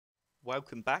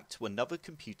welcome back to another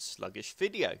Computer Sluggish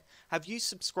video. Have you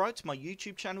subscribed to my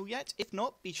YouTube channel yet? If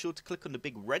not, be sure to click on the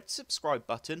big red subscribe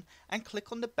button and click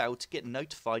on the bell to get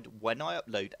notified when I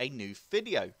upload a new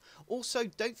video. Also,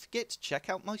 don't forget to check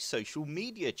out my social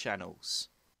media channels.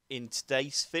 In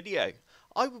today's video,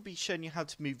 I will be showing you how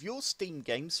to move your Steam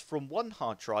games from one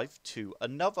hard drive to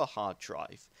another hard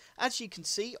drive. As you can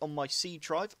see on my C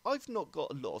drive, I've not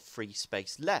got a lot of free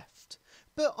space left,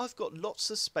 but I've got lots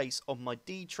of space on my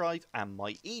D drive and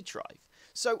my E drive.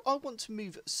 So I want to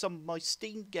move some of my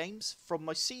Steam games from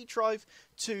my C drive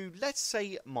to, let's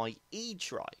say, my E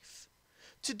drive.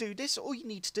 To do this, all you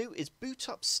need to do is boot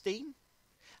up Steam,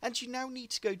 and you now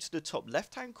need to go to the top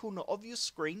left hand corner of your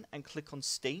screen and click on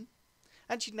Steam.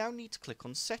 And you now need to click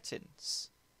on Settings.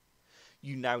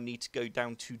 You now need to go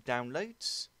down to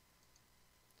Downloads.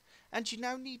 And you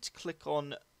now need to click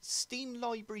on Steam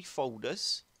Library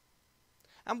Folders.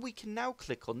 And we can now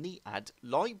click on the Add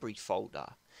Library folder.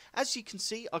 As you can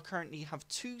see, I currently have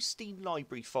two Steam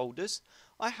Library folders.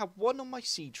 I have one on my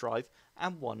C drive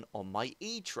and one on my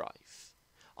E drive.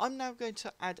 I'm now going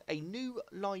to add a new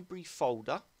library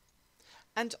folder.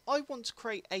 And I want to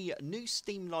create a new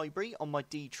Steam library on my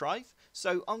D drive,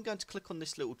 so I'm going to click on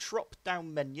this little drop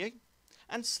down menu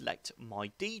and select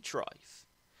my D drive.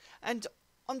 And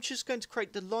I'm just going to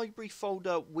create the library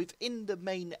folder within the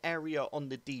main area on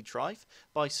the D drive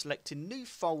by selecting new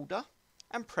folder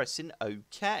and pressing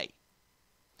OK.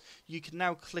 You can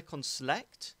now click on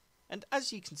select, and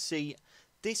as you can see,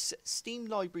 this Steam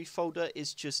library folder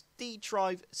is just D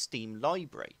drive Steam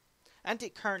library. And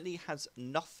it currently has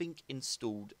nothing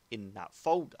installed in that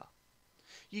folder.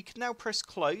 You can now press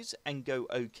close and go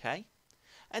OK,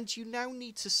 and you now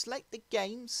need to select the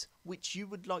games which you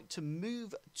would like to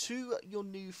move to your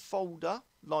new folder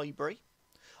library.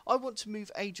 I want to move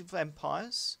Age of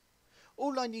Empires.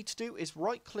 All I need to do is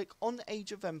right click on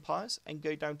Age of Empires and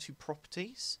go down to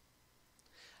Properties,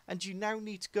 and you now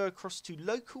need to go across to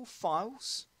Local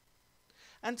Files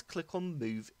and click on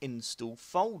Move Install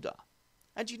Folder.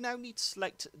 And you now need to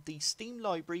select the Steam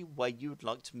library where you would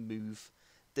like to move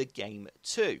the game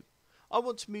to. I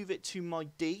want to move it to my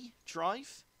D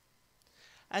drive.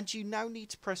 And you now need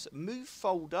to press Move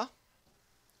Folder.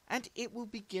 And it will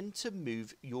begin to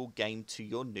move your game to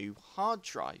your new hard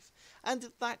drive. And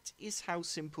that is how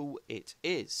simple it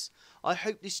is. I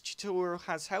hope this tutorial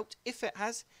has helped. If it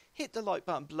has, hit the like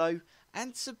button below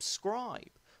and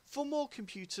subscribe for more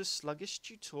Computer Sluggish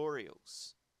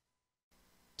tutorials.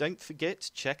 Don't forget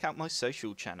to check out my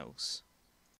social channels.